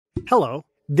Hello,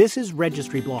 this is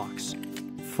Registry Blocks.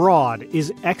 Fraud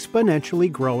is exponentially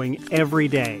growing every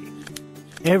day.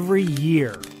 Every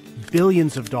year,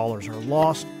 billions of dollars are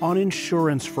lost on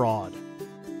insurance fraud.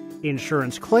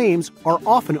 Insurance claims are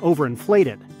often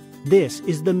overinflated. This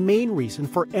is the main reason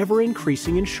for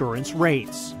ever-increasing insurance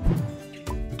rates.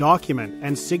 Document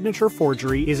and signature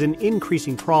forgery is an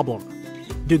increasing problem.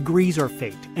 Degrees are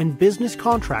faked and business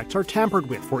contracts are tampered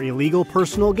with for illegal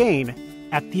personal gain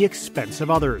at the expense of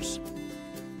others.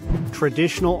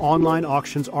 Traditional online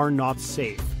auctions are not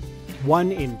safe.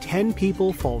 1 in 10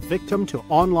 people fall victim to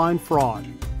online fraud.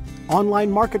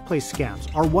 Online marketplace scams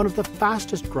are one of the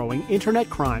fastest growing internet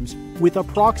crimes, with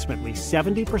approximately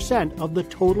 70% of the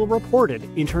total reported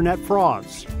internet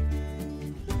frauds.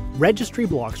 Registry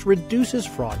Blocks reduces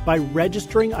fraud by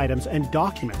registering items and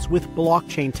documents with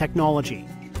blockchain technology.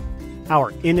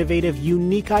 Our innovative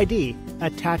unique ID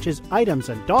attaches items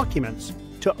and documents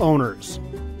to owners.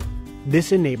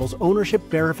 This enables ownership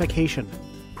verification,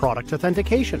 product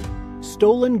authentication,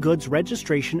 stolen goods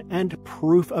registration, and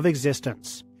proof of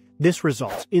existence. This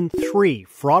results in 3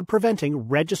 fraud-preventing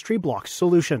Registry Blocks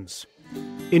solutions.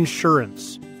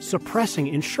 Insurance, suppressing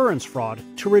insurance fraud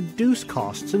to reduce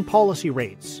costs and policy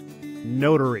rates.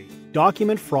 Notary,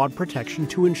 document fraud protection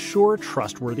to ensure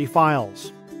trustworthy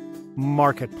files.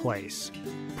 Marketplace,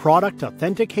 product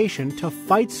authentication to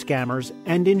fight scammers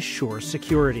and ensure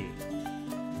security.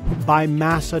 By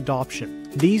mass adoption,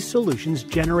 these solutions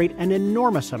generate an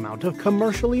enormous amount of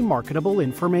commercially marketable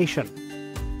information.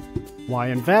 Why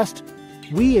invest?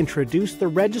 We introduced the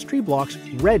Registry Blocks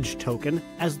REG token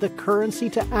as the currency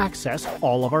to access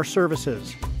all of our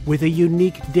services. With a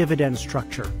unique dividend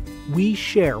structure, we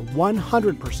share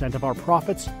 100% of our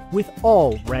profits with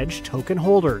all REG token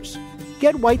holders.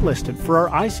 Get whitelisted for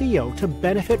our ICO to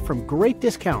benefit from great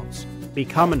discounts.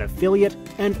 Become an affiliate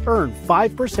and earn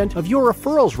 5% of your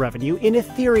referrals revenue in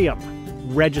Ethereum.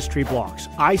 Registry Blocks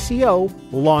ICO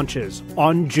launches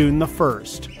on June the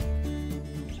 1st.